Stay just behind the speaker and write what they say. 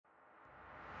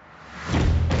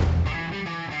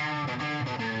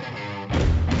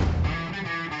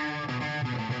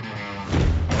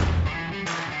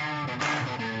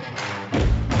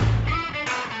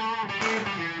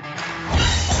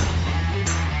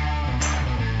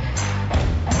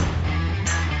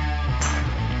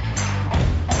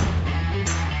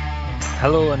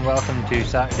Hello and welcome to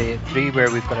Saturday at 3,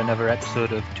 where we've got another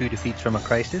episode of Two Defeats from a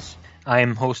Crisis. I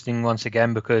am hosting once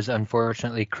again because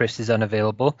unfortunately Chris is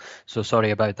unavailable, so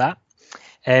sorry about that.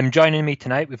 Joining me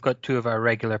tonight, we've got two of our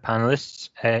regular panellists.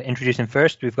 Introducing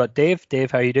first, we've got Dave.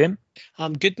 Dave, how are you doing?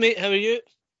 I'm good, mate. How are you?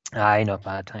 Aye, not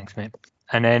bad, thanks, mate.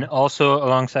 And then also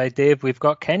alongside Dave, we've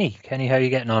got Kenny. Kenny, how are you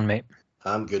getting on, mate?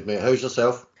 I'm good, mate. How's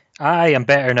yourself? I am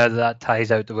better now that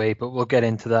tie's out the way, but we'll get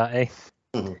into that, eh?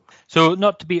 So,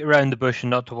 not to beat around the bush and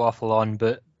not to waffle on,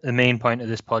 but the main point of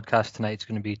this podcast tonight is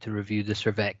going to be to review the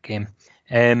Servette game.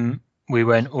 We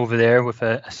went over there with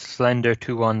a slender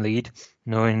 2-1 lead,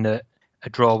 knowing that a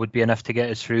draw would be enough to get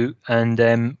us through, and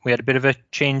we had a bit of a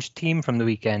changed team from the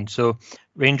weekend. So,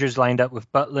 Rangers lined up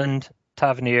with Butland,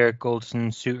 Tavernier,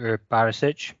 Goldson, Suter,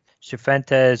 Barisic,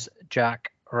 Cifuentes,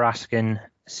 Jack, Raskin,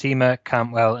 Sima,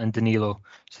 Cantwell, and Danilo.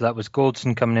 So that was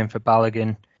Goldson coming in for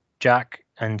Balogun, Jack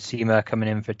and Sima coming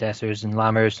in for Dessers and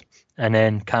Lammers, and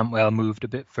then Cantwell moved a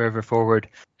bit further forward.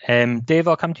 Dave,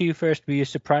 I'll come to you first. Were you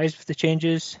surprised with the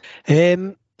changes?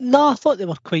 No, I thought they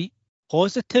were quite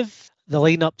positive. The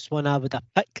lineup's one I would have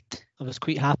picked. I was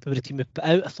quite happy with the team we put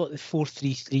out. I thought the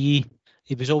 4-3-3,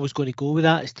 he was always going to go with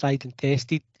that. It's tried and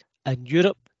tested in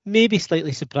Europe. Maybe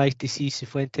slightly surprised to see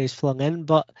Cifuentes flung in,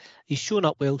 but he's shown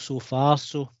up well so far,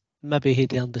 so maybe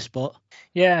he'd earned the spot.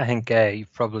 Yeah, I think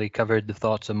you've probably covered the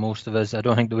thoughts of most of us. I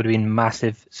don't think there would have been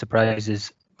massive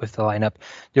surprises with the lineup.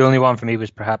 The only one for me was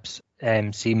perhaps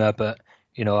Sima, but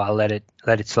I'll let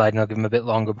it slide and I'll give him a bit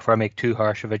longer before I make too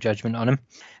harsh of a judgment on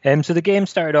him. So the game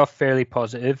started off fairly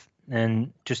positive,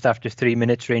 and just after 3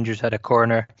 minutes, Rangers had a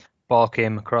corner. Ball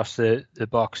came across the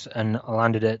box and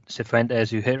landed at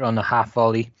Cifuentes, who hit it on a half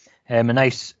volley. A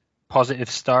nice positive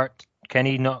start.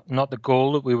 Kenny, not the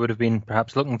goal that we would have been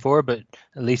perhaps looking for, but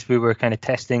at least we were kind of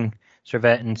testing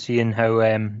Servette and seeing how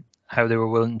they were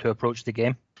willing to approach the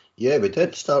game. Yeah, we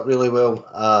did start really well.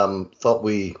 Thought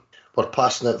we were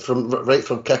passing it right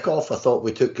from kickoff. I thought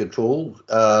we took control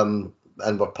and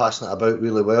were passing it about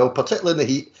really well, particularly in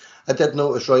the heat. I did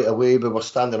notice right away we were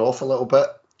standing off a little bit.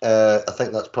 I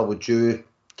think that's probably due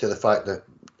to the fact that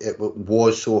it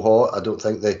was so hot. I don't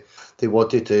think they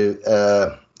wanted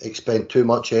to expend too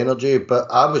much energy, but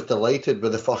I was delighted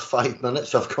with the first 5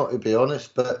 minutes, I've got to be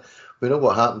honest, but we know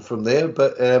what happened from there.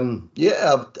 But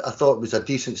I thought it was a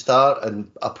decent start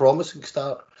and a promising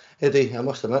start, Eddie, I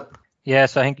must admit. Yeah,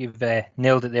 so I think you've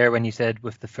nailed it there when you said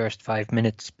with the first 5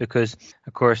 minutes, because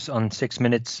of course on 6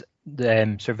 minutes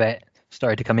the Servette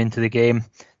started to come into the game.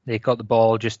 They got the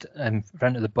ball just in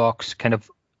front of the box, kind of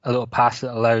a little pass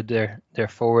that allowed their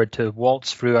forward to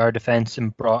waltz through our defence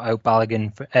and brought out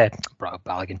Butland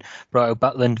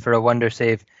for a wonder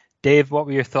save. Dave, what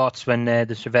were your thoughts when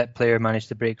the Servette player managed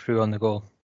to break through on the goal?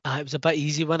 It was a bit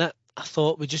easy, wasn't it? I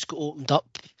thought we just got opened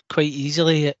up quite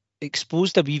easily. It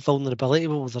exposed a wee vulnerability.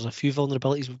 Well, there's a few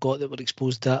vulnerabilities we've got that were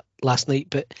exposed to last night,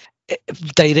 but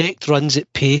direct runs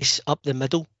at pace up the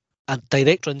middle, and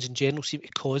direct runs in general seem to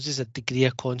cause us a degree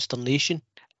of consternation.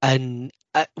 And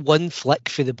one flick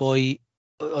for the boy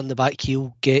on the back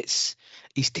heel gets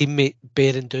his teammate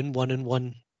bearing down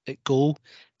 1-on-1 at goal.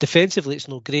 Defensively, it's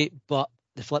not great, but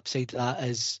the flip side of that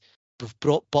is we've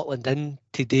brought Butland in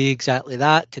to do exactly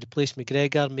that, to replace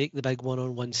McGregor, make the big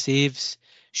 1-on-1 saves,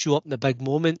 show up in the big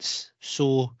moments.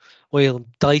 So while I'm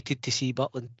delighted to see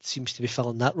Butland seems to be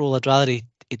filling that role, I'd rather he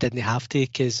didn't have to,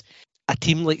 because a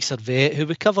team like Servette, who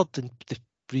we covered in the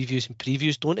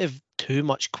previews, don't have too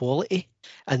much quality,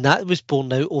 and that was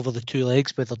borne out over the two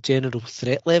legs with their general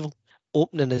threat level.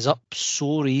 Opening us up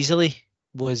so easily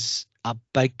was a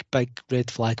big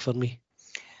red flag for me.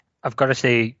 I've got to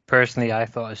say, personally, I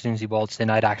thought as soon as he waltzed in,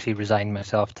 I'd actually resigned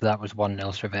myself to that was 1-0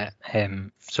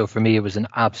 Servette. So for me, it was an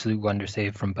absolute wonder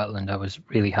save from Butland. I was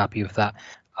really happy with that.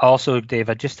 Also, Dave,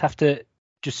 I just have to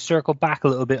circle back a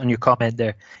little bit on your comment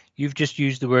there. You've just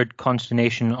used the word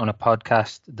consternation on a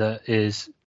podcast that is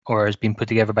or has been put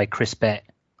together by Chris Bett.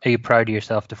 Are you proud of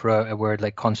yourself to throw out a word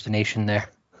like consternation there?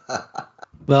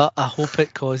 Well, I hope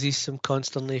it causes some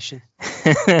consternation.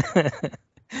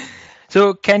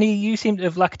 So, Kenny, you seem to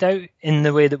have lucked out in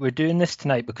the way that we're doing this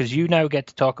tonight, because you now get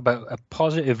to talk about a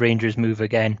positive Rangers move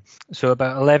again. So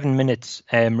about 11 minutes,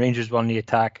 Rangers won the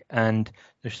attack and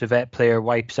the Servette player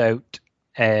wipes out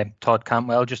Todd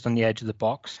Cantwell just on the edge of the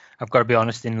box. I've got to be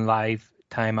honest, in live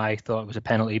time I thought it was a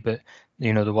penalty, but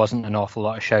there wasn't an awful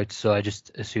lot of shouts, so I just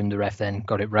assumed the ref then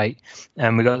got it right.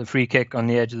 And we got the free kick on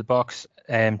the edge of the box.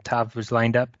 Tav was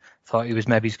lined up. Thought he was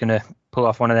maybe going to pull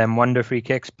off one of them wonder free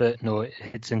kicks, but no, it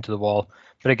hits into the wall.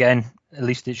 But again, at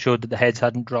least it showed that the heads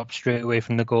hadn't dropped straight away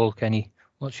from the goal. Kenny,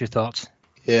 what's your thoughts?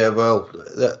 Yeah, well,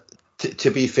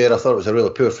 to be fair, I thought it was a really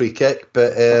poor free kick,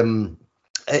 but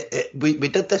We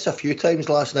did this a few times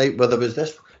last night where there was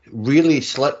this really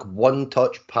slick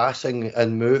one-touch passing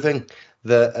and moving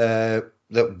that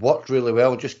worked really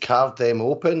well, just carved them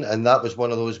open, and that was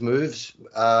one of those moves.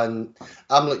 And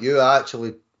I'm like you, I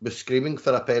actually was screaming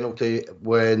for a penalty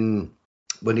when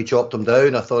he chopped him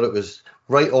down. I thought it was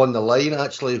right on the line,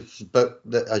 actually, but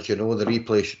as you know, the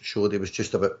replay showed he was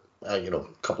just about a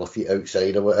couple of feet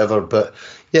outside or whatever. But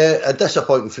yeah, a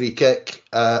disappointing free kick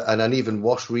and an even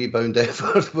worse rebound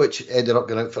effort, which ended up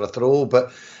going out for a throw.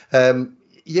 But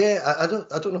yeah, I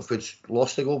don't know if we'd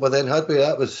lost the goal by then, had we?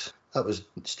 That was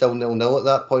still 0-0 at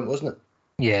that point, wasn't it?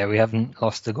 Yeah, we haven't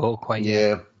lost the goal quite yet.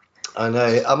 Yeah, and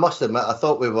I must admit, I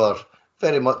thought we were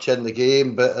very much in the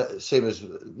game, but same as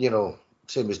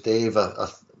Dave, I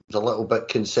was a little bit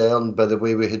concerned by the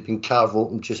way we had been carved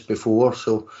open just before.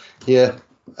 So yeah,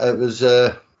 it was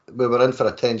we were in for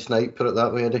a tense night, put it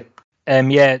that way, Eddie.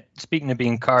 Yeah, speaking of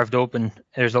being carved open,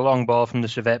 there's a long ball from the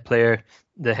Servette player.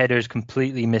 The header is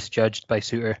completely misjudged by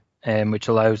Suter, which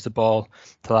allows the ball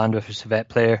to land with a Servette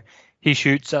player. He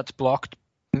shoots, that's blocked,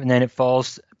 and then it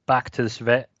falls back to the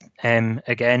Servette.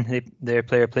 Again, their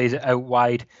player plays it out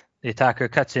wide. The attacker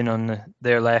cuts in on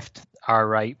their left, our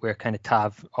right, where kind of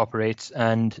Tav operates,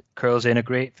 and curls in a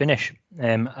great finish.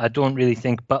 I don't really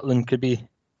think Butland could be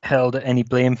held at any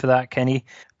blame for that, Kenny.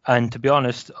 And to be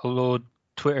honest, although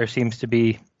Twitter seems to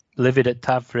be livid at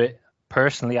Tav for it,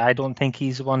 personally, I don't think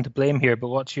he's the one to blame here. But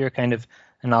what's your kind of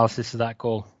analysis of that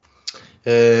goal?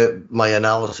 My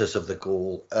analysis of the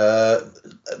goal, the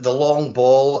long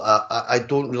ball, I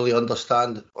don't really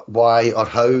understand why or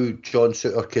how John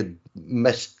Suter could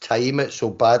mistime it so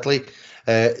badly.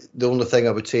 The only thing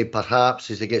I would say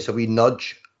perhaps is he gets a wee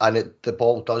nudge and the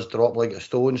ball does drop like a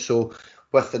stone. So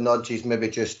with the nudge, he's maybe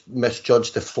just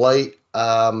misjudged the flight.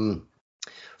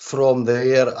 From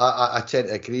there, I tend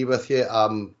to agree with you.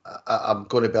 I'm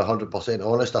going to be 100%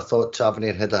 honest. I thought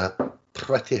Tavernier had a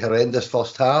pretty horrendous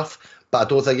first half, but I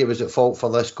don't think he was at fault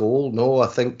for this goal. No, I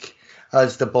think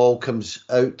as the ball comes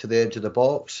out to the edge of the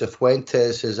box,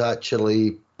 Cifuentes is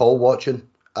actually ball watching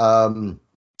and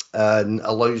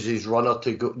allows his runner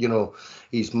to go,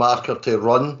 his marker to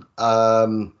run.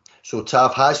 So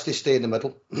Tav has to stay in the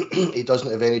middle. He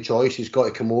doesn't have any choice. He's got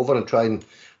to come over and try and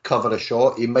cover a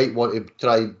shot. He might want to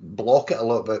try and block it a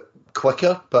little bit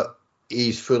quicker, but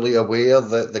he's fully aware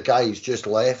that the guy he's just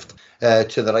left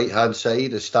to the right-hand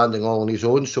side is standing all on his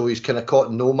own, so he's kind of caught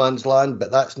in no man's land,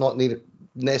 but that's not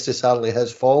necessarily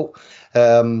his fault.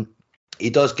 He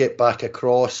does get back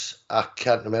across. I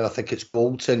can't remember. I think it's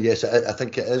Goldson. Yes, I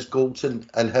think it is Goldson,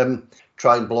 and him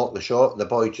try and block the shot. The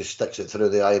boy just sticks it through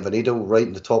the eye of a needle right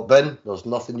in the top bin. There's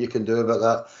nothing you can do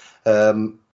about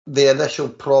that. The initial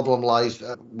problem lies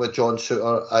with John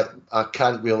Suter. I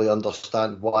can't really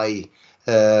understand why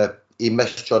he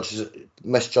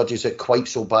misjudges it quite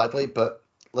so badly. But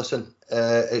listen,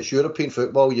 it's European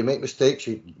football. You make mistakes,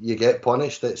 you get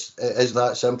punished. It is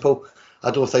that simple. I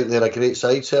don't think they're a great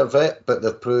side, Servette, but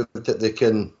they've proved that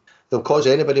they'll cause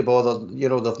anybody bother.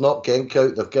 They've knocked Genk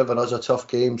out. They've given us a tough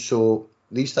game. So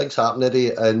these things happen,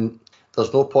 Eddie, and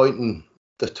there's no point in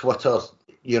the Twitter,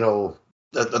 the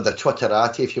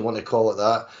Twitterati, if you want to call it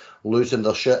that, losing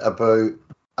their shit about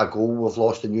a goal we've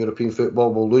lost in European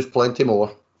football. We'll lose plenty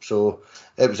more. So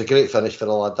it was a great finish for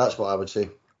the lad. That's what I would say.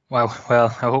 Wow. Well,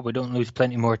 I hope we don't lose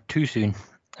plenty more too soon.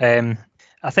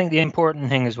 I think the important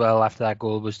thing as well after that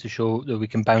goal was to show that we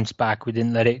can bounce back. We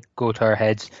didn't let it go to our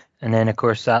heads. And then, of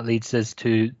course, that leads us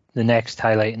to the next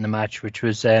highlight in the match, which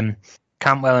was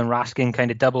Cantwell and Raskin kind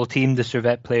of double-teamed the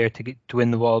Servette player to win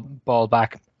the ball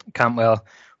back. Cantwell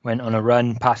went on a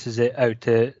run, passes it out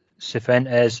to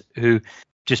Cifuentes, who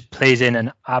just plays in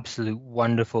an absolute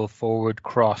wonderful forward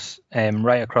cross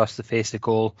right across the face of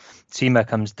goal. Sima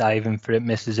comes diving for it,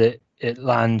 misses it. It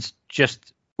lands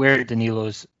just where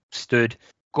Danilo's stood,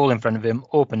 goal in front of him,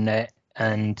 open net,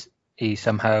 and he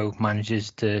somehow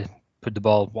manages to put the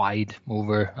ball wide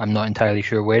over. I'm not entirely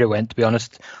sure where it went, to be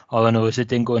honest. All I know is it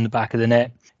didn't go in the back of the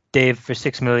net. Dave, for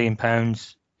 £6 million,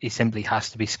 he simply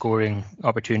has to be scoring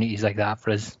opportunities like that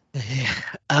for us.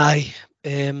 Aye.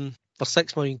 For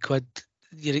 £6 million,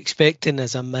 you're expecting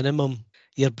as a minimum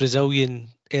your Brazilian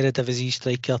Eredivisie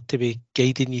striker to be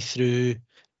guiding you through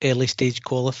early stage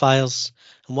qualifiers.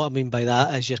 And what I mean by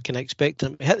that is you're kind of expecting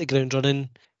him to hit the ground running,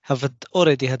 have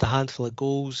already had a handful of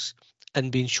goals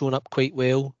and been shown up quite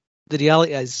well. The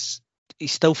reality is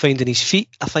he's still finding his feet,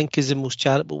 I think, is the most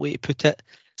charitable way to put it.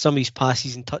 Some of his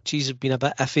passes and touches have been a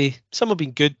bit iffy. Some have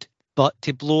been good, but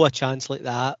to blow a chance like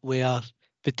that where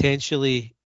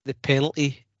potentially the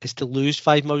penalty is to lose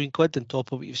 £5 million on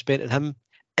top of what you've spent on him,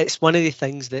 it's one of the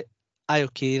things that,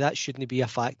 that shouldn't be a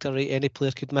factor, right? Any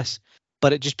player could miss.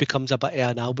 but it just becomes a bit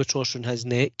of an albatross on his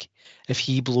neck if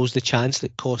he blows the chance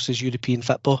that costs us European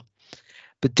football.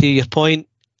 But to your point,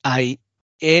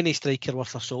 any striker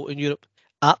worth a salt in Europe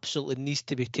absolutely needs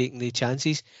to be taking the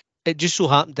chances. It just so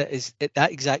happened that is at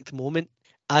that exact moment,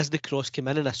 as the cross came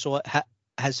in and I saw it hit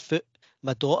his foot,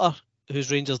 my daughter,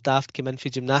 who's Rangers daft, came in for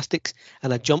gymnastics,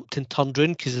 and I jumped and turned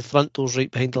round because the front door's right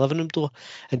behind the living room door,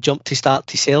 and jumped to start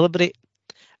to celebrate,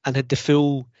 and had the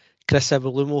full Chris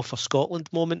Iwelumo for Scotland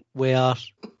moment where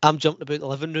I'm jumping about the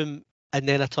living room and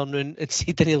then I turn around and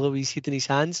see Danilo Luiz head in his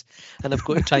hands, and I've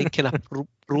got to try and kind of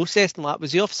process and like,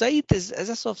 was he offside? Is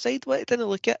this offside? What didn't I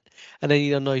look at? And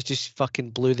then he's just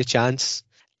fucking blew the chance.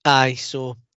 Aye,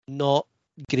 so not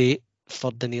great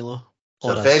for Danilo.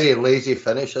 It's a very lazy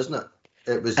finish, isn't it?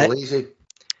 It was lazy.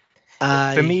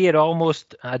 For me, it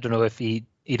almost, I don't know if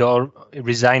he'd all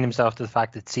resigned himself to the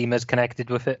fact that Sima's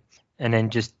connected with it and then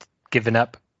just given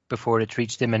up before it's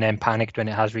reached him and then panicked when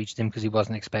it has reached him because he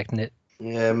wasn't expecting it.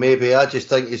 Yeah, maybe. I just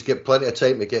think he's got plenty of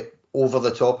time to get over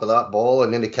the top of that ball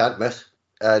and then he can't miss.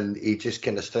 And he just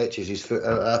kind of stretches his foot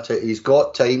out at it. He's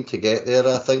got time to get there,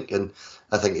 I think. And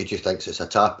I think he just thinks it's a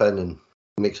tap in and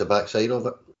makes a backside of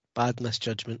it. Bad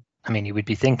misjudgment. I mean, he would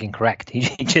be thinking correct. He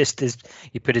just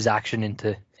he put his action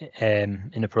into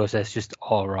in the process just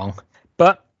all wrong.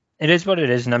 But it is what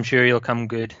it is, and I'm sure he'll come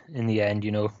good in the end.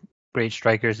 Great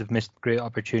strikers have missed great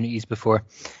opportunities before,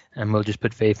 and we'll just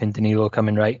put faith in Danilo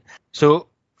coming right. So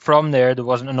from there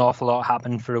wasn't an awful lot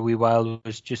happened for a wee while. It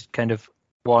was just kind of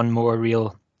one more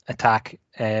real attack.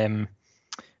 It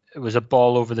was a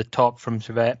ball over the top from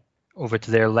Servette over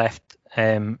to their left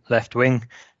wing.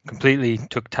 Completely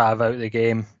took Tav out of the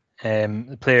game.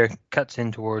 The player cuts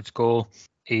in towards goal.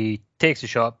 He takes a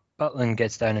shot. Butland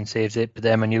gets down and saves it. But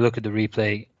then when you look at the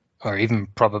replay, or even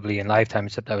probably in lifetime,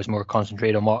 except I was more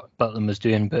concentrated on what Butland was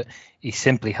doing, but he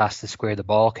simply has to square the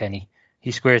ball, Kenny.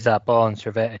 He squares that ball and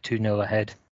Servette are 2-0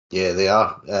 ahead. Yeah, they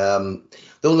are. The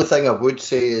only thing I would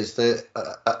say is that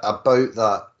about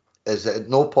that is that at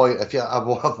no point,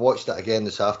 I've watched it again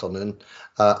this afternoon,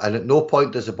 and at no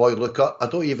point does the boy look up. I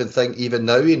don't even think even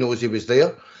now he knows he was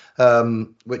there.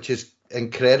 Which is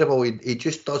incredible. He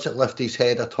just doesn't lift his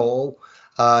head at all.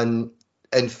 And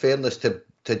in fairness to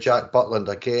Jack Butland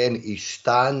again, he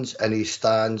stands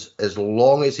as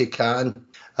long as he can.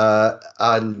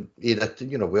 And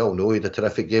we all know he had a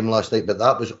terrific game last night, but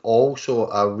that was also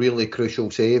a really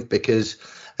crucial save because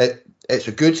it's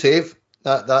a good save.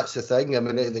 That's the thing. I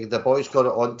mean, the boy's got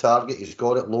it on target. He's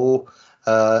got it low,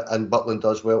 and Butland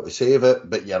does well to save it.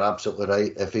 But you're absolutely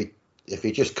right. If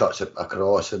he just cuts it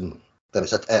across, and then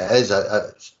it is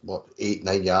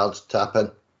 8-9 yards tap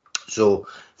in. So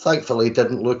thankfully, he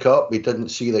didn't look up. We didn't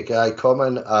see the guy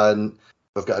coming, and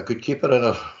we've got a good keeper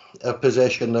in our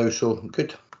possession now. So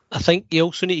good. I think you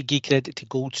also need to give credit to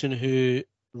Goldson, who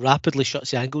rapidly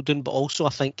shuts the angle down. But also, I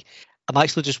think I'm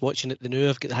actually just watching it now.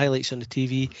 I've got the highlights on the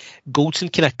TV.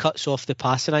 Goldson kind of cuts off the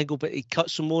passing angle, but he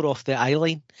cuts some more off the eye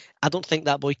line. I don't think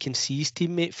that boy can see his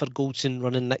teammate for Goldson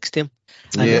running next to him.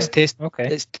 And it's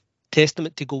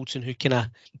testament to Goldson, who kind of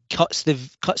cuts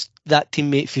that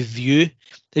teammate for view.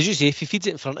 As you say, if he feeds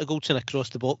it in front of Goldson across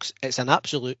the box, it's an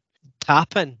absolute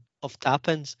tap-in of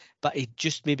tap-ins, but he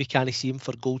just maybe can't see him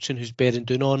for Goldson, who's bearing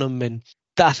down on him. And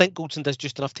I think Goldson does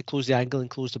just enough to close the angle and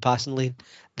close the passing lane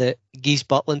that gives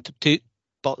Butland, to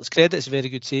Butland's credit, it's a very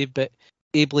good save, but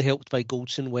ably helped by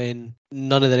Goldson when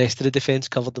none of the rest of the defence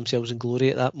covered themselves in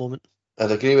glory at that moment.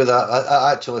 I'd agree with that.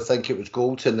 I actually think it was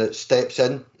Goldson that steps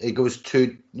in. He goes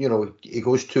too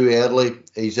early.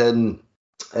 He's in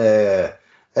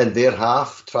their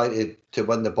half trying to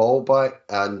win the ball back,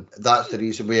 and that's the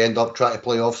reason we end up trying to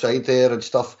play offside there and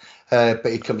stuff. But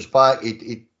he comes back.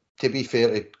 He to be fair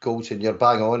to Goldson, you're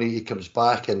bang on. He comes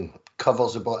back and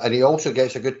covers the ball, and he also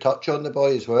gets a good touch on the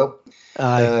boy as well.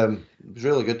 It was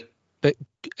really good.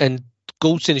 And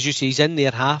Goldson, as you say, he's in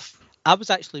their half. I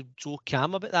was actually so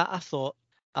calm about that. I thought,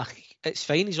 it's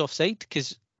fine, he's offside,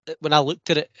 because when I looked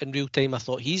at it in real time, I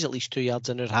thought he's at least 2 yards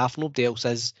in their half. Nobody else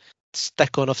is.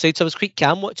 Stick on offside. So I was quite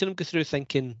calm watching him go through,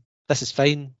 thinking, this is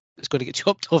fine. It's going to get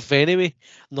chopped off anyway.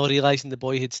 Not realising the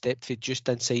boy had stepped for just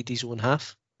inside his own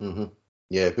half. Mm-hmm.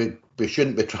 Yeah, we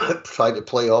shouldn't be trying to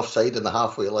play offside in the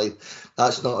halfway line.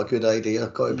 That's not a good idea,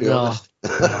 got to be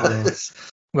honest.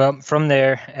 Well, from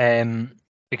there,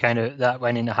 we kind of that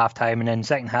went into half time, and then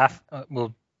second half.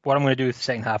 What I'm going to do with the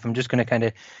second half, I'm just going to kind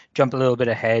of jump a little bit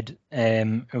ahead.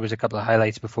 There was a couple of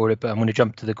highlights before it, but I'm going to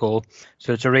jump to the goal.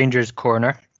 So it's a Rangers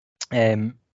corner.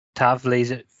 Tav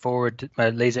lays it forward,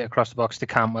 lays it across the box to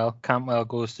Cantwell. Cantwell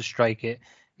goes to strike it,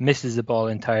 misses the ball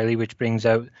entirely, which brings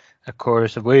out a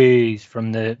chorus of ways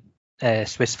from the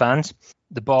Swiss fans.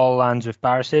 The ball lands with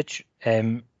Barisic.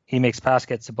 He makes a pass,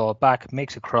 gets the ball back,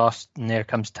 makes a cross, and there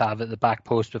comes Tav at the back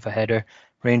post with a header.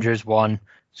 Rangers 1,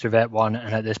 Servette 1,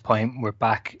 and at this point we're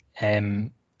back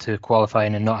to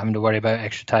qualifying and not having to worry about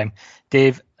extra time.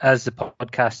 Dave, as the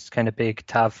podcast is kind of big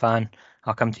Tav fan,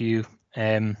 I'll come to you.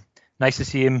 Nice to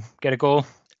see him get a goal.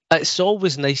 It's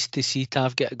always nice to see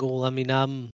Tav get a goal. I mean,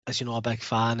 I'm, as you know, a big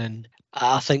fan, and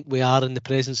I think we are in the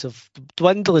presence of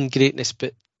dwindling greatness,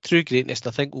 but through greatness,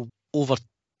 I think over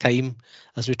time,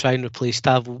 as we try and replace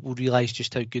Tav, we'll realise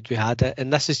just how good we had it.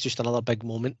 And this is just another big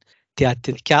moment to add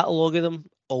to the catalogue of them,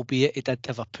 albeit he did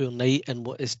have a poor night and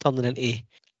what is turning into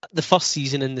the first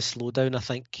season in the slowdown. I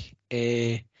think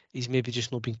he's maybe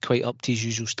just not been quite up to his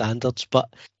usual standards. But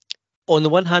on the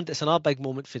one hand, it's another big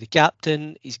moment for the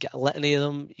captain. He's got a litany of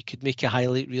them. You could make a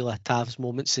highlight reel of Tav's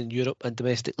moments in Europe and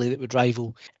domestically that would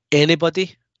rival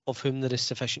anybody of whom there is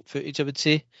sufficient footage, I would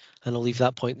say. And I'll leave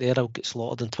that point there. I'll get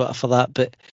slaughtered on Twitter for that.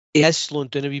 But he is slowing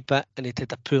down a wee bit and he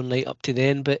had a poor night up to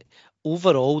then. But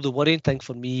overall, the worrying thing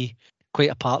for me,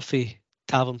 quite apart from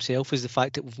Tav himself, is the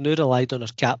fact that we've now relied on our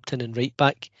captain and right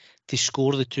back to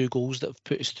score the 2 goals that have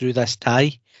put us through this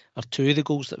tie, or 2 of the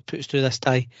goals that have put us through this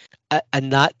tie.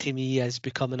 And that to me is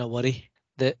becoming a worry,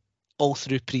 that all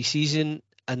through pre-season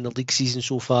and the league season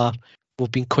so far,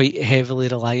 we've been quite heavily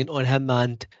reliant on him.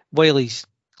 And while he's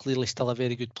clearly still a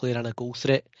very good player and a goal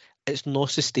threat, it's not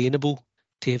sustainable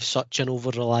to have such an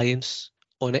over-reliance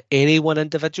on any one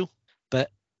individual.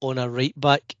 But on a right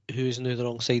back who is now the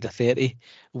wrong side of 30,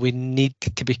 we need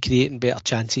to be creating better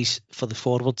chances for the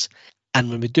forwards. And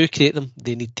when we do create them,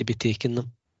 they need to be taking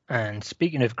them. And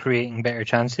speaking of creating better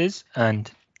chances and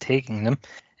taking them,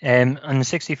 on the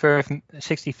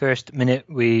 61st minute,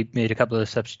 we made a couple of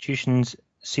substitutions.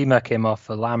 Sima came off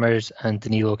for Lammers and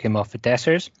Danilo came off for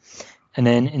Dessers. And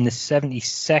then in the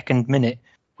 72nd minute,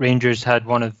 Rangers had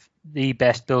one of the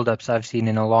best build-ups I've seen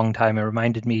in a long time. It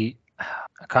reminded me,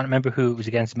 I can't remember who it was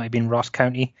against. It might have been Ross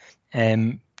County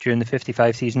during the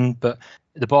 55 season. But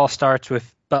the ball starts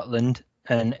with Butland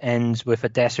and ends with a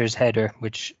Dessers header,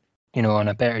 which, you know, on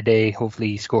a better day, hopefully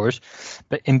he scores.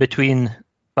 But in between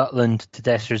Butland to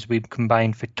Dessers, we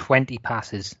combined for 20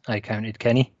 passes, I counted,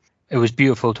 Kenny. It was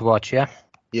beautiful to watch, yeah?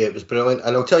 Yeah, it was brilliant.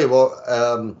 And I'll tell you what,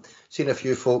 seen a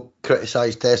few folk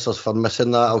criticise Dessers for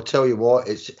missing that. I'll tell you what,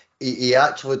 he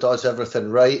actually does everything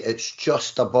right. It's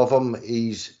just above him.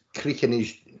 He's creaking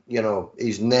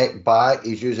his neck back.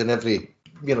 He's using every,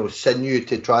 sinew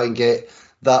to try and get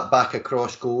that back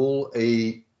across goal.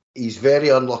 He's very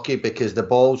unlucky because the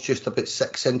ball's just about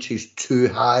 6 inches too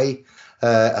high.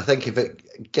 I think if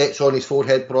it gets on his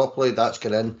forehead properly, that's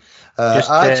going in.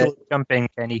 Jump in,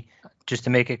 Kenny, just to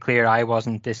make it clear, I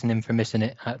wasn't dissing him for missing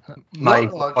it.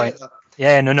 Point.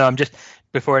 I'm just,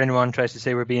 before anyone tries to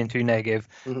say we're being too negative,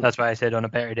 That's why I said on a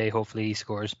better day, hopefully he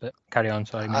scores. But carry on,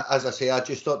 sorry, mate. As I say, I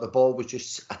just thought the ball was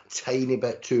just a tiny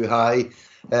bit too high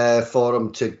for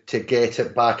him to get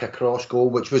it back across goal,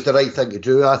 which was the right thing to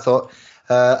do, I thought.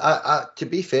 To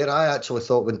be fair, I actually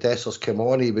thought when Dessers came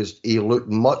on, he looked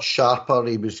much sharper.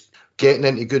 He was getting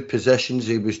into good positions.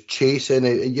 He was chasing.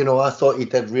 I thought he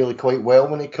did really quite well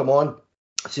when he came on.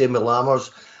 Same with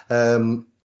Lammers.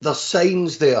 There's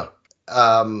signs there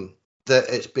that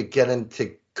it's beginning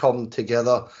to come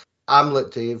together.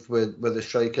 Amlet, Dave, with the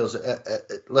strikers.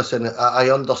 Listen, I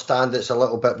understand it's a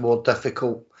little bit more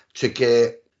difficult to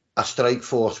get a strike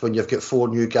force when you've got 4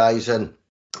 new guys in.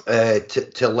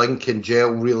 To link and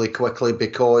gel really quickly,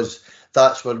 because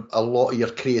that's where a lot of your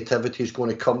creativity is going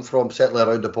to come from, certainly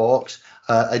around the box.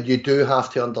 And you do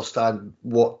have to understand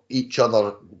what each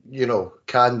other,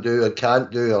 can do and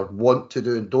can't do, or want to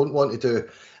do and don't want to do.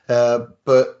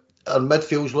 But our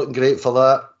midfield's looking great for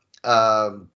that.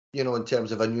 In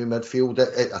terms of a new midfield,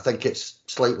 I think it's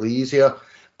slightly easier.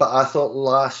 But I thought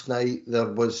last night there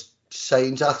was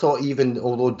signs. I thought even,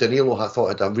 although Danilo, I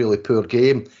thought had a really poor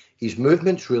game, his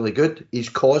movement's really good. He's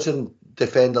causing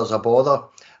defenders a bother.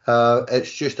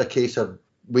 It's just a case of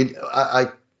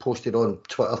I posted on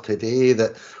Twitter today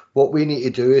that what we need to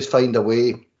do is find a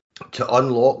way to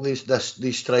unlock these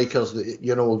strikers. Let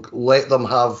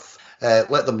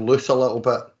them loose a little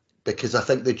bit, because I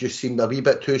think they just seem a wee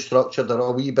bit too structured. They're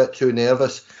a wee bit too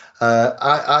nervous.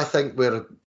 I think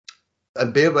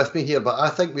and bear with me here, but I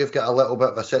think we've got a little bit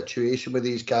of a situation with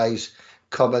these guys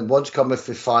coming. One's coming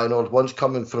from Feyenoord, one's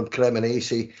coming from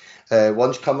Cremonese,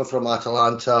 one's coming from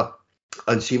Atalanta,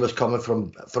 and Sima's coming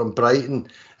from Brighton.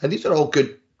 And these are all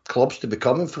good clubs to be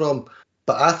coming from.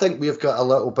 But I think we've got a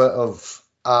little bit of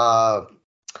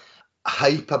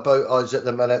hype about us at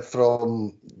the minute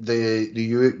from the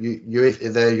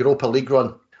Europa League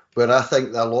run, where I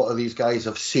think that a lot of these guys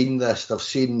have seen this. They've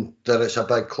seen that it's a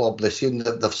big club. They've seen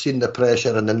the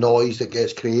pressure and the noise that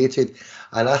gets created,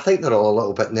 and I think they're all a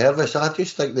little bit nervous. I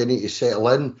just think they need to settle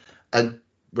in and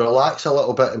relax a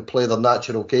little bit and play their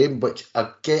natural game, which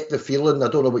I get the feeling, I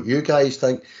don't know what you guys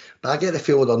think, but I get the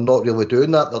feeling they're not really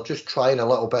doing that. They're just trying a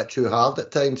little bit too hard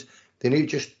at times. They need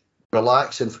to just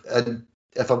relax. And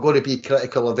if I'm going to be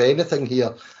critical of anything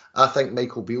here, I think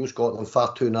Michael Beale's got them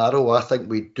far too narrow. I think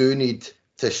we do need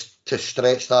to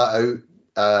stretch that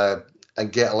out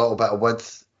and get a little bit of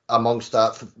width amongst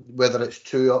that, whether it's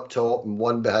 2 up top and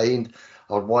 1 behind,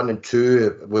 or 1 and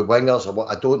 2 with wingers, or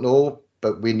what, I don't know.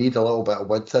 But we need a little bit of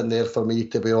width in there for me,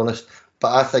 to be honest.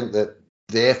 But I think that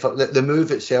the effort, the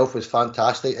move itself was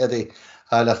fantastic, Eddie.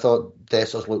 And I thought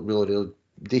Dessers looked really, really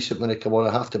decent when he came on,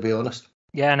 I have to be honest.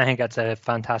 Yeah, and I think that's a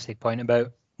fantastic point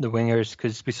about the wingers,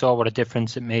 because we saw what a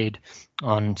difference it made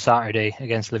on Saturday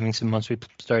against Livingston once we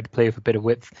started to play with a bit of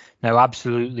width. Now,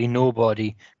 absolutely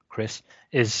nobody, Chris,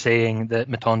 is saying that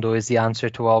Matondo is the answer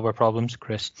to all our problems,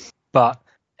 Chris. But,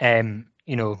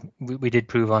 we did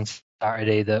prove on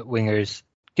Saturday that wingers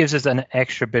gives us an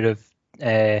extra bit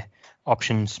of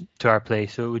options to our play,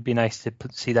 so it would be nice to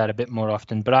see that a bit more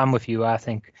often. But I'm with you. I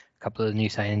think a couple of the new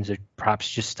signings are perhaps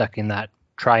just stuck in that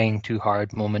trying too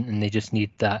hard moment, and they just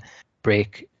need that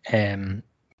break.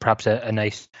 Perhaps a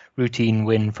nice routine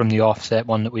win from the offset,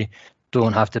 one that we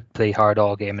don't have to play hard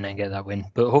all game and then get that win.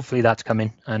 But hopefully that's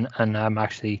coming, and I'm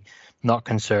actually not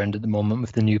concerned at the moment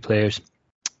with the new players.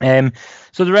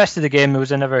 So the rest of the game, there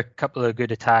was another couple of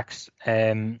good attacks.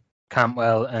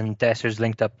 Cantwell and Dessers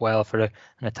linked up well for an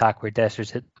attack where Dessers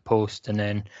hit the post, and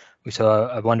then we saw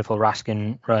a wonderful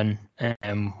Raskin run,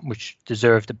 which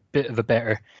deserved a bit of a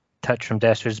better touch from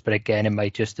Dessers, but again, it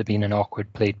might just have been an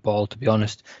awkward played ball, to be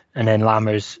honest. And then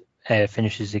Lammers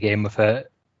finishes the game with a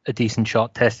decent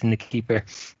shot testing the keeper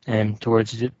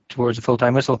towards a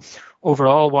full-time whistle.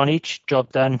 Overall, 1 each,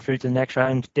 job done through to the next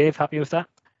round. Dave, happy with that?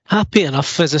 Happy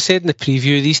enough. As I said in the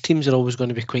preview, these teams are always going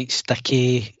to be quite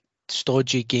sticky,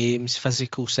 stodgy games,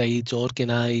 physical sides,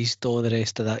 organised, all the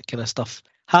rest of that kind of stuff.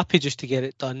 Happy just to get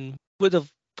it done. Would have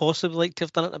possibly liked to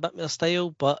have done it in a bit more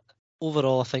style, but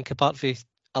overall, I think apart from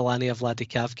Alania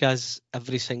Vladikavkaz,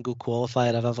 every single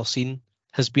qualifier I've ever seen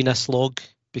has been a slog,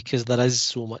 because there is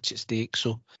so much at stake.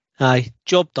 So, aye,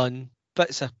 job done.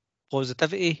 Bits of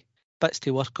positivity, bits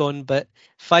to work on, but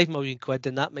 £5 million,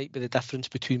 and that might be the difference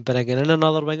between bringing in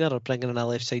another winger or bringing in a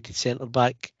left-sided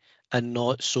centre-back and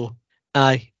not. So,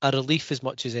 aye, a relief as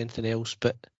much as anything else,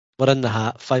 but we're in the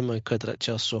hat, £5 million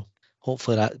richer, so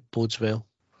hopefully that bodes well.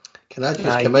 Can I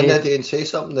just come in, Eddie, and say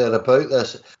something there about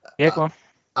this? Yeah, go on.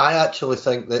 I actually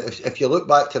think that if you look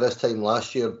back to this time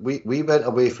last year, we went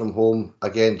away from home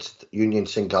against Union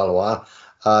Saint-Galois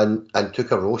and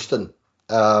took a roasting,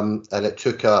 and it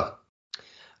took a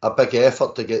big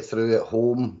effort to get through at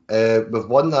home. We've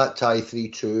won that tie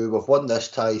 3-2. We've won this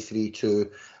tie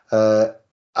 3-2.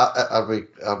 Are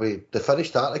we the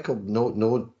finished article?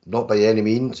 No, not by any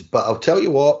means. But I'll tell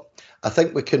you what, I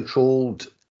think we controlled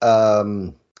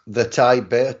the tie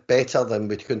better than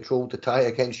we controlled the tie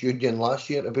against Union last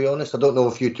year, to be honest. I don't know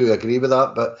if you two agree with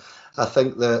that, but I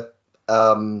think that,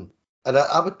 and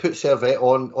I would put Servette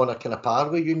on a kind of par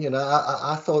with Union.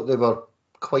 I thought they were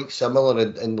quite similar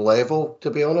in level,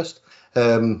 to be honest.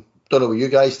 Don't know what you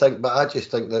guys think, but I just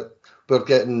think that we're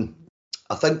getting,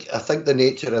 I think the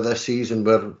nature of this season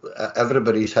where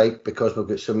everybody's hyped because we've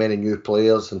got so many new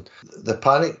players, and the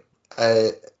panic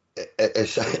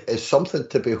is something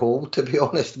to behold, to be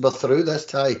honest. We're through this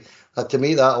tie. To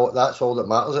me, that's all that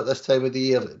matters at this time of the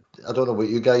year. I don't know what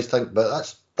you guys think,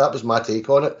 but that was my take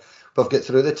on it. We've got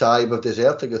through the tie. We've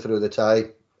deserved to go through the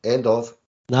tie. End of.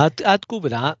 No, I'd go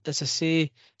with that. As I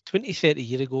say, 20, 30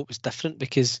 years ago it was different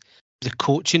because the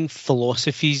coaching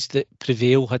philosophies that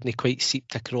prevail hadn't quite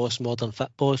seeped across modern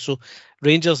football. So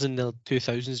Rangers in the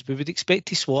 2000s, we would expect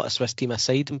to swat a Swiss team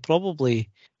aside, and probably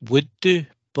would do,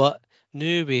 but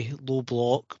now with low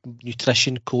block,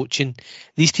 nutrition, coaching,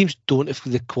 these teams don't have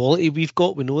the quality we've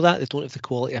got. We know that. They don't have the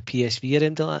quality of PSV or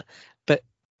anything like that.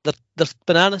 But they're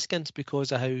banana skins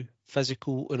because of how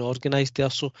physical and organised they are.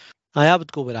 So I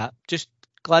would go with that. Just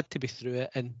glad to be through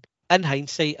it. And in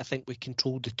hindsight, I think we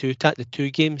controlled the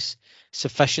two games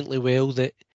sufficiently well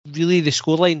that really the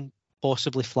scoreline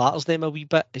possibly flatters them a wee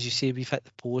bit. As you say, we've hit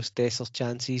the post, Dessers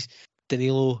chances,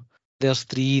 Danilo, there's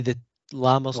 3, the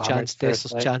Lammers chance,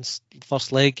 Dessers chance,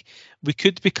 first leg. We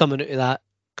could be coming out of that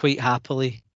quite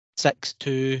happily,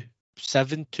 6-2,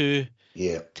 7-2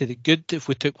 to the good if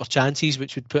we took our chances,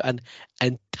 which would put an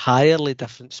entirely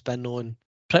different spin on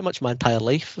pretty much my entire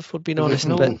life, if we're being honest.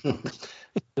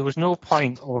 There was no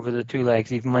point over the 2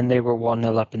 legs, even when they were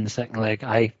 1-0 up in the second leg.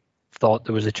 I thought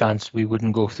there was a chance we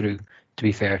wouldn't go through, to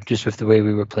be fair, just with the way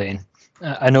we were playing.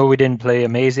 I know we didn't play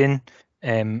amazing,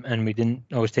 and we didn't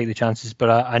always take the chances, but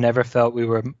I never felt we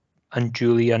were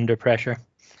unduly under pressure.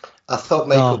 I thought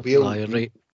Michael Beale. No, you're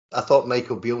right. I thought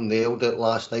Michael Beale nailed it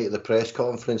last night at the press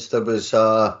conference. There was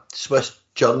a Swiss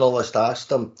journalist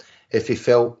asked him if he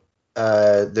felt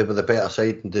they were the better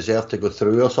side and deserved to go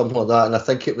through or something like that. And I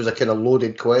think it was a kind of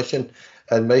loaded question.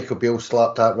 And Michael Beale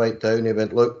slapped that right down. He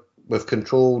went, look, we've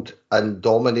controlled and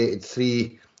dominated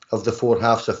 3 of the 4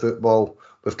 halves of football.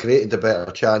 We've created the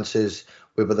better chances.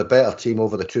 We were the better team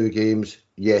over the 2 games.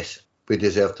 Yes, we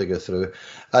deserve to go through.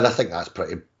 And I think that's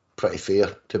pretty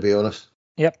fair, to be honest.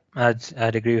 Yep,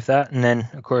 I'd agree with that. And then,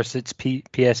 of course, it's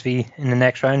PSV in the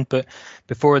next round. But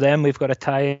before then, we've got a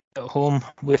tie at home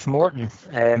with Morton.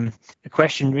 The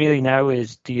question really now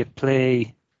is, do you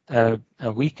play a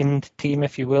weakened team,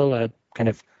 if you will, a kind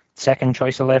of second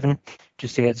choice 11,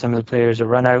 just to get some of the players a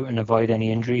run out and avoid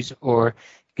any injuries? Or,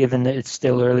 given that it's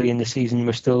still early in the season,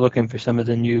 we're still looking for some of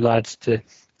the new lads to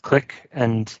click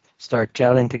and start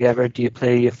gelling together, do you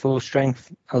play a full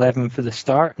strength 11 for the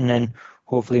start and then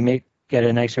hopefully get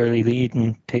a nice early lead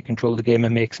and take control of the game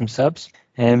and make some subs?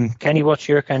 Kenny, what's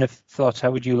your kind of thoughts?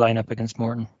 How would you line up against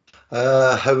Morton?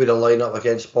 How would I line up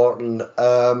against Morton?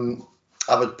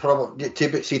 I would probably,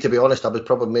 to be honest, I would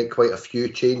probably make quite a few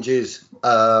changes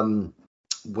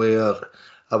where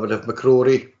I would have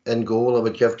McCrory in goal. I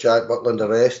would give Jack Butland a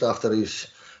rest after his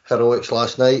heroics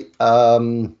last night.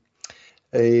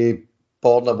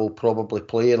 Borna will probably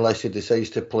play unless he decides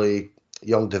to play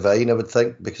Young Devine, I would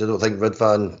think, because I don't think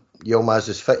Ridvan Yilmaz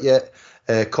is fit yet.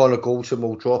 Connor Goldson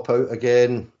will drop out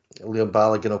again. Liam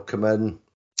Balogun will come in.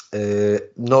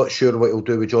 Not sure what he'll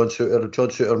do with John Souttar. John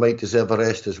Souttar might deserve a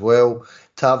rest as well.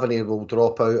 Tavernier will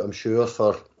drop out, I'm sure,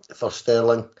 for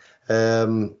Sterling.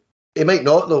 He might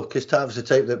not, though, because Tav's the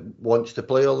type that wants to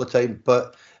play all the time.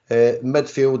 But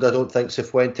midfield, I don't think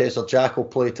Cifuentes or Jack will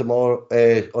play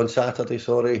on Saturday,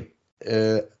 sorry.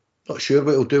 Not sure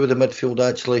what he'll do with the midfield,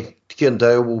 actually. Kieran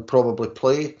Dow will probably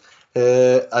play.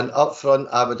 And up front,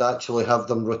 I would actually have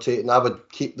them rotating. I would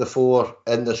keep the 4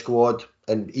 in the squad,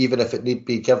 and even if it need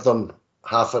be, give them a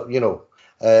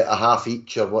half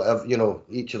each or whatever.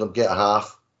 Each of them get a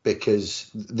half,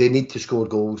 because they need to score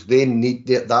goals.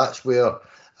 That's where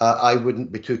I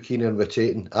wouldn't be too keen on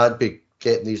rotating. I'd be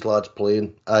getting these lads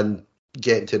playing and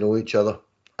getting to know each other.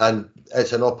 And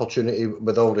it's an opportunity,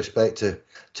 with all respect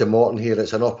to Morton here,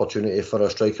 it's an opportunity for our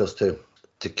strikers to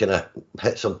kind of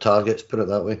hit some targets, put it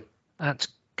that way. That's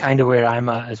kind of where I'm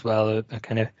at as well. A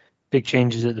kind of big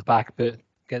changes at the back, but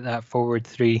get that forward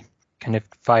 3 kind of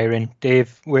firing.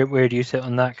 Dave, where do you sit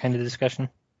on that kind of discussion?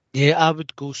 Yeah, I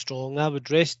would go strong. I would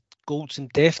rest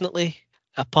Goldson definitely.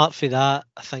 Apart from that,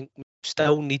 I think we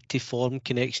still need to form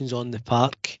connections on the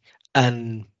park,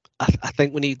 and I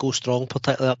think we need to go strong,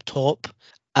 particularly up top,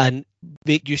 and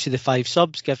make use of the 5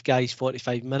 subs, give guys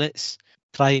 45 minutes,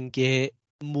 try and get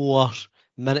more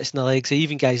minutes in the legs.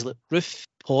 Even guys like Roof,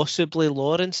 possibly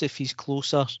Lawrence, if he's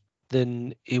closer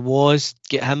than he was,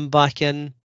 get him back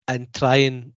in and try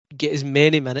and get as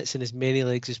many minutes and as many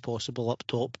legs as possible up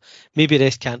top. Maybe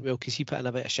rest Cantwell, because he put in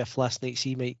a bit of shift last night, so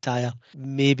he might tire.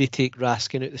 Maybe take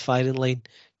Raskin out the firing line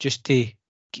just to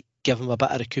give him a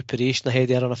bit of recuperation ahead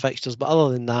of our run of fixtures. But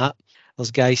other than that,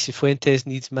 there's guys. Cifuentes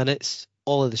needs minutes.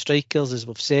 All of the strikers, as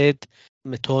we've said.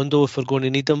 Matondo, if we're going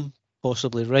to need them,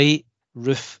 possibly right.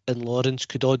 Roof and Lawrence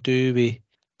could all do with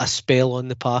a spell on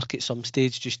the park at some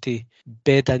stage, just to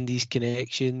bed in these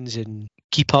connections and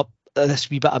keep up this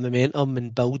wee bit of momentum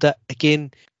and build it.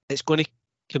 Again, it's going to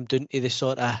come down to the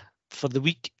sort of, for the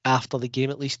week after the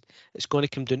game at least, it's going to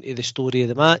come down to the story of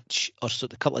the match, or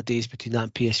sort of a couple of days between that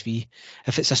and PSV.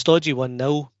 If it's a stodgy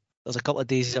 1-0, there's a couple of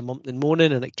days of mumping and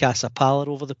moaning and it casts a pallor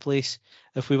over the place.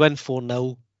 If we win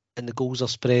 4-0 and the goals are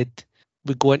spread,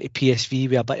 we go into PSV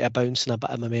with a bit of bounce and a bit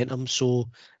of momentum. So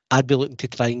I'd be looking to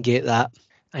try and get that.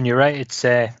 And you're right, it's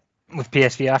with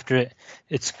PSV after it,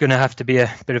 it's going to have to be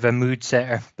a bit of a mood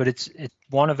setter. But it's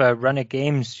one of a run of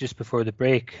games just before the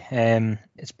break.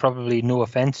 It's probably, no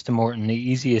offence to Morton, the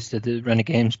easiest of the run of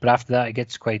games. But after that, it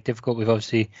gets quite difficult. We've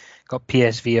obviously got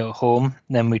PSV at home.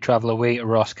 Then we travel away to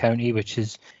Ross County, which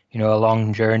is, a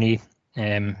long journey.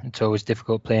 It's always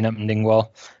difficult playing up in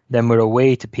Dingwall. Then we're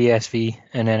away to PSV,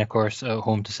 and then, of course, at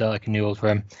home to Celtic in the Old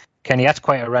Firm. Kenny, that's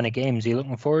quite a run of games. Are you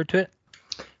looking forward to it?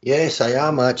 Yes, I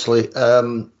am, actually.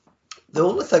 The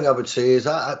only thing I would say is,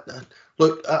 I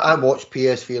watched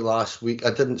PSV last week.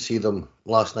 I didn't see them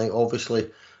last night,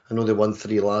 obviously. I know they won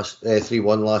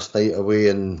 3-1 last night away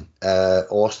in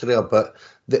Austria, but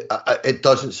it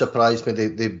doesn't surprise me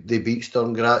they beat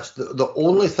Sturm Graz. The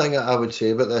only thing I would say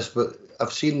about this, but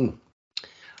I've seen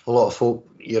a lot of folk,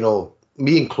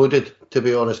 me included, to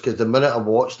be honest, because the minute I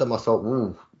watched them, I thought,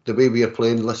 whoa, the way we are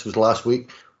playing, this was last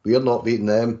week, we are not beating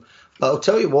them. But I'll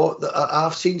tell you what,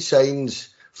 I've seen signs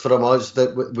from us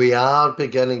that we are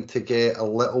beginning to get a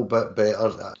little bit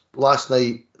better. Last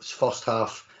night's first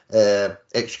half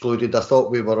excluded, I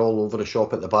thought we were all over the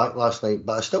shop at the back last night,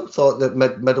 but I still thought that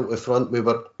middle to front we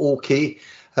were okay.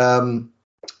 I'm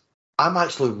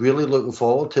actually really looking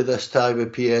forward to this tie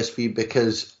with PSV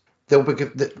because they'll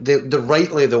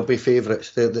be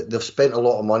favourites. They've spent a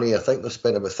lot of money. I think they've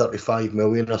spent about 35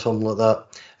 million or something like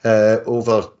that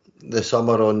over the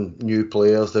summer on new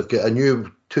players. They've got they've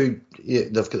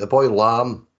got the boy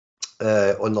Lam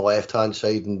on the left hand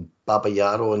side and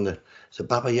Babayaro is it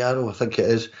Babayaro? I think it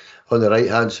is on the right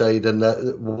hand side. And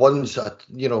Lam's a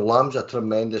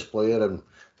tremendous player, and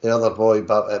the other boy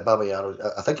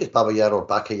Babayaro, I think it's Babayaro or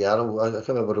Bakayaro. I can't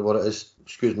remember what it is.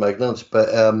 Excuse my ignorance, but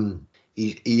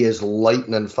he is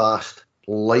lightning fast.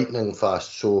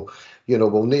 So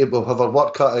we'll have our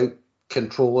work cut out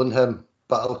controlling him.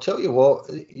 But I'll tell you what,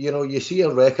 you see a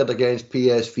record against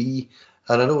PSV,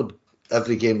 and I know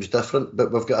every game's different,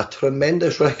 but we've got a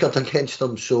tremendous record against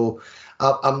them. So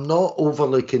I'm not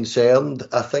overly concerned.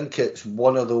 I think it's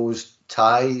one of those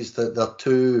ties that they're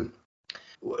two,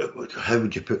 how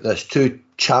would you put this, two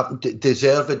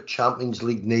deserved Champions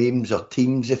League names or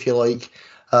teams, if you like,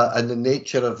 and the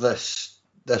nature of this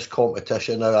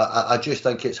competition. I just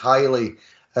think it's highly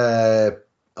or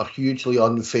hugely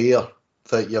unfair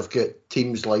that you've got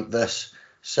teams like this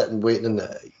sitting waiting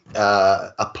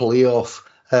a playoff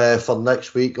for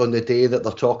next week on the day that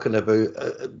they're talking about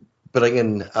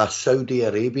bringing a Saudi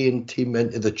Arabian team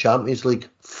into the Champions League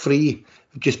free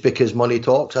just because money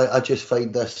talks. I just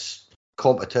find this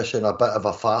competition a bit of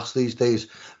a farce these days.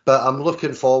 But I'm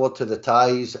looking forward to the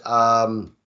ties.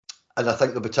 And I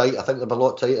think they'll be tight. I think they'll be a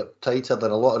lot tighter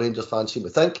than a lot of Rangers fans seem to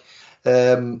think.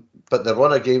 But the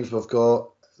run of games we've got,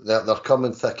 they're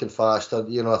coming thick and fast. I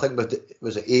think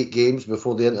was it 8 games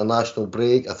before the international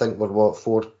break. I think we're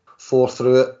four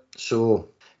through it. So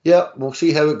yeah, we'll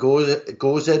see how it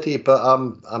goes, Eddie. But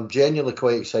I'm genuinely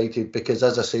quite excited because,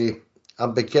 as I say,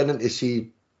 I'm beginning to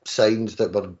see signs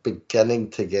that we're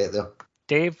beginning to get there.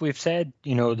 Dave, we've said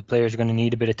the players are going to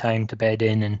need a bit of time to bed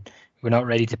in, and we're not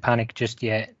ready to panic just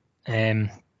yet.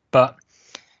 But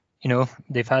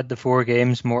they've had the 4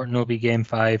 games. Morton will be game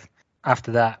 5.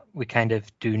 After that, we kind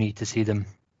of do need to see them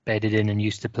bedded in and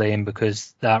used to playing,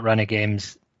 because that run of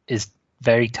games is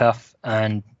very tough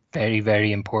and very,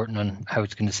 very important on how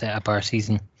it's going to set up our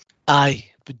season. Aye,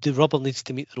 but the rubber needs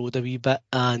to meet the road a wee bit,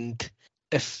 and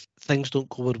if things don't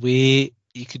go our way,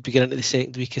 you could be getting into the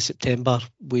second week of September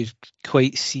with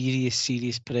quite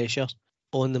serious pressure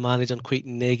on the manager and quite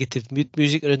negative mood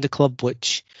music around the club,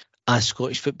 which, as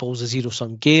Scottish football's a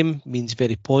zero-sum game, means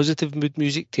very positive mood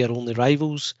music to our only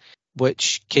rivals,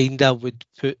 which kinda would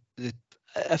put the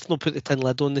tin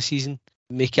lid on the season,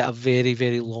 make it a very,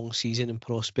 very long season in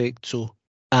prospect. So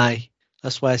aye,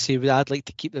 that's why I say I'd like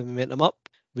to keep the momentum up.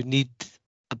 We need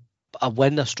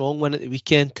a strong win at the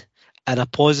weekend, and a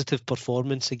positive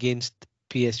performance against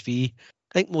PSV.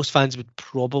 I think most fans would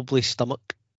probably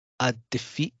stomach a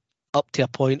defeat up to a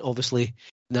point. Obviously,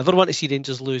 never want to see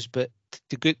Rangers lose, but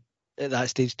at that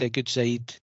stage to a good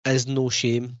side is no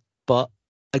shame. But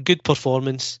a good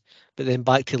performance, but then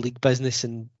back to league business,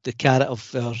 and the carrot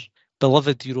of our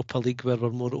beloved Europa League, where we're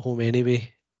more at home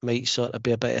anyway, might sort of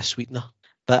be a bit of a sweetener.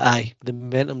 But aye, the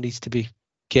momentum needs to be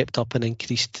kept up and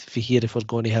increased for here if we're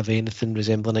going to have anything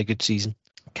resembling a good season.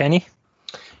 Kenny?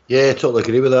 Yeah, totally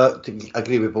agree with that. I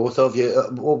agree with both of you.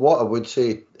 What I would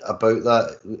say about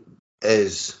that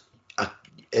is,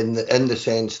 in the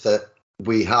sense that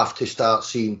we have to start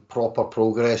seeing proper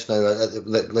progress now.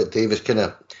 Like Dave is kind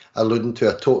of alluding to,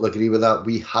 I totally agree with that.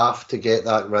 We have to get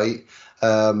that right.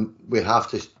 We have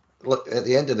to look at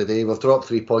the end of the day. We've dropped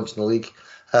 3 points in the league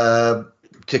to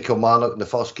Kilmarnock in the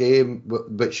first game,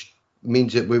 which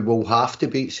means that we will have to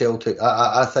beat Celtic.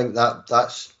 I think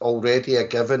that's already a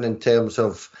given in terms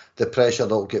of the pressure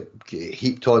that will get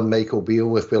heaped on Michael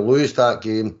Beale. If we lose that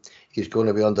game, he's going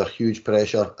to be under huge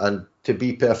pressure. And to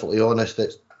be perfectly honest,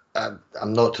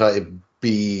 I'm not trying to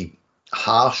be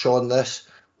harsh on this,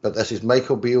 but this is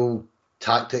Michael Beale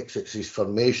tactics. It's his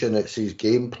formation, it's his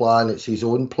game plan, it's his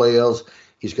own players.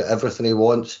 He's got everything he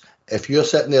wants. If you're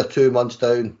sitting there 2 months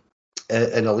down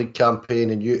in a league campaign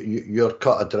and you're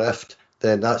cut adrift,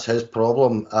 then that's his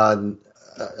problem. And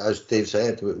as Dave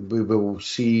said, we will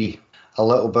see a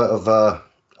little bit of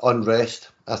unrest.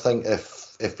 I think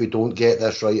if we don't get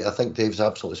this right, I think Dave's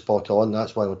absolutely spot on.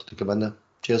 That's why I wanted to come in there.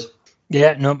 Cheers.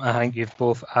 Yeah, no, I think you've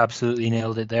both absolutely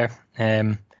nailed it there.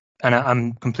 And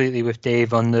I'm completely with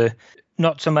Dave on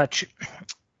not so much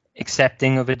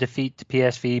accepting of a defeat to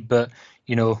PSV, but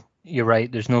you're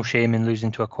right. There's no shame in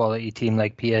losing to a quality team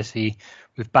like PSV.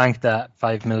 We've banked that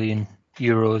 €5 million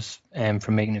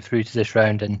from making it through to this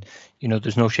round, and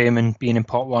there's no shame in being in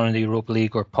pot 1 of the Europa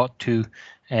League or pot 2.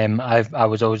 I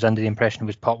was always under the impression it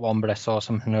was pot 1, but I saw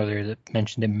something earlier that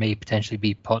mentioned it may potentially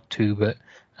be pot 2, but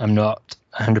I'm not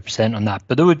 100% on that.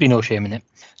 But there would be no shame in it.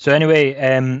 So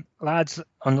anyway, lads,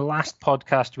 on the last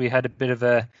podcast we had a bit of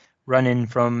a run-in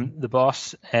from the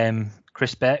boss,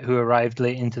 Chris Bett, who arrived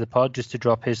late into the pod just to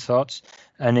drop his thoughts.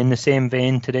 And in the same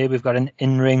vein, today we've got an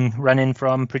in-ring run-in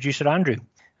from producer Andrew.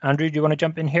 Andrew, do you want to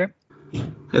jump in here? Hey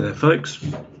there, folks.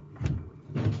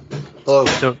 Hello.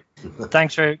 So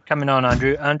thanks for coming on,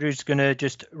 Andrew. Andrew's going to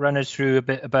just run us through a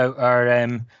bit about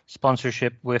our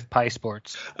sponsorship with Pi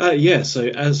Sports. So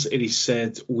as Eddie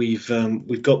said, we've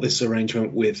got this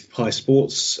arrangement with Pi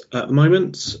Sports at the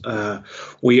moment.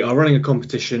 We are running a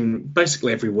competition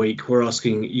basically every week. We're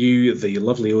asking you, the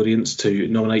lovely audience, to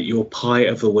nominate your Pi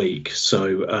of the week.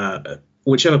 So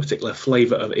whichever particular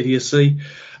flavour of idiocy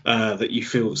that you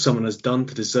feel someone has done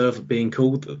to deserve being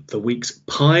called the week's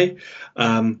Pi.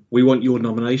 We want your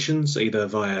nominations either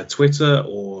via Twitter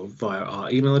or via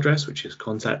our email address, which is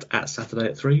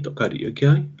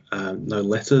contact@saturday@3.co.uk. No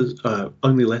letters,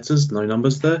 only letters, no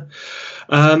numbers there.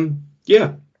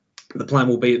 The plan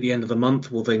will be at the end of the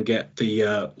month, we'll then get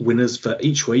the winners for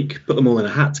each week, put them all in a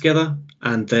hat together,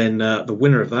 and then the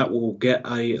winner of that will get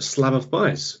a slab of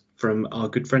pies from our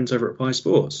good friends over at Pi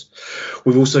Sports.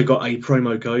 We've also got a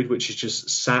promo code, which is just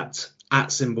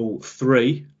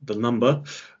SAT@3, the number,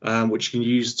 which you can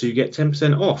use to get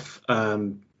 10% off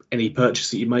any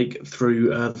purchase that you make through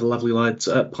the lovely lads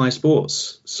at Pi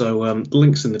Sports. So the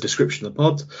link's in the description of the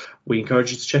pod. We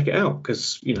encourage you to check it out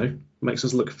because, it makes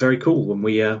us look very cool when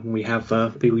we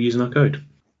have people using our code.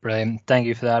 Brilliant. Thank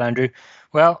you for that, Andrew.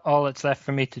 Well, all that's left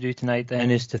for me to do tonight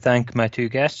then is to thank my two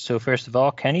guests. So first of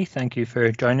all, Kenny, thank you for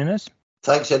joining us.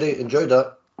 Thanks, Eddie. Enjoyed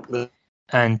that.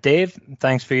 And Dave,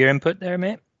 thanks for your input there,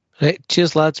 mate. Right.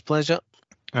 Cheers, lads. Pleasure.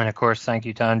 And of course, thank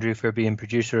you to Andrew for being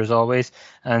producer as always.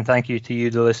 And thank you to you,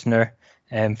 the listener,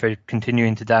 for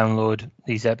continuing to download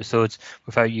these episodes.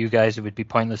 Without you guys, it would be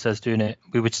pointless us doing it.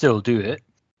 We would still do it,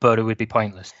 but it would be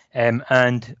pointless. And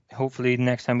hopefully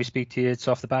next time we speak to you, it's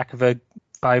off the back of a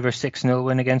 5 or 6-0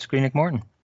 win against Greenock Morton.